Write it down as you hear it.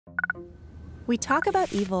We talk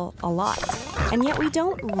about evil a lot, and yet we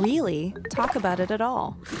don't really talk about it at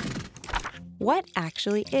all. What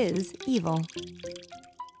actually is evil?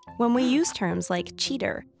 When we use terms like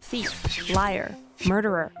cheater, thief, liar,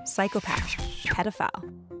 murderer, psychopath, pedophile,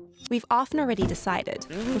 we've often already decided,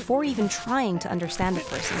 before even trying to understand a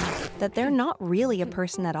person, that they're not really a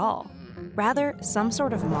person at all, rather some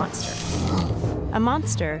sort of monster. A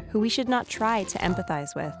monster who we should not try to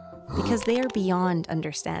empathize with, because they are beyond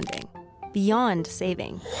understanding, beyond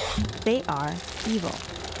saving. They are evil.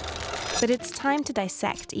 But it's time to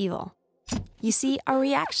dissect evil. You see, our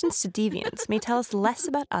reactions to deviance may tell us less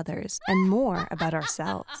about others and more about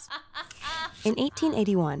ourselves. In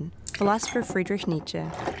 1881, philosopher Friedrich Nietzsche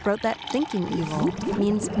wrote that thinking evil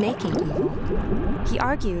means making evil. He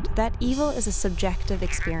argued that evil is a subjective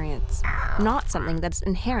experience, not something that's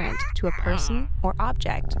inherent to a person or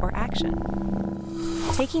object or action.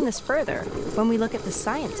 Taking this further, when we look at the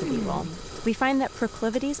science of evil, we find that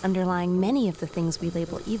proclivities underlying many of the things we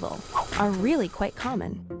label evil are really quite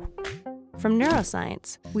common. From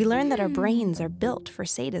neuroscience, we learn that our brains are built for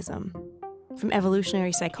sadism. From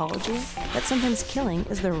evolutionary psychology, that sometimes killing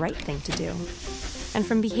is the right thing to do. And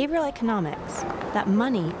from behavioral economics, that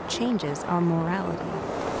money changes our morality.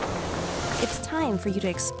 It's time for you to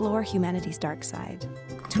explore humanity's dark side,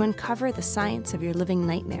 to uncover the science of your living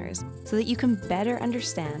nightmares so that you can better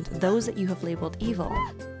understand those that you have labeled evil,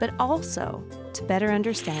 but also to better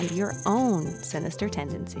understand your own sinister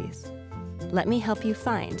tendencies. Let me help you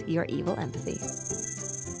find your evil empathy.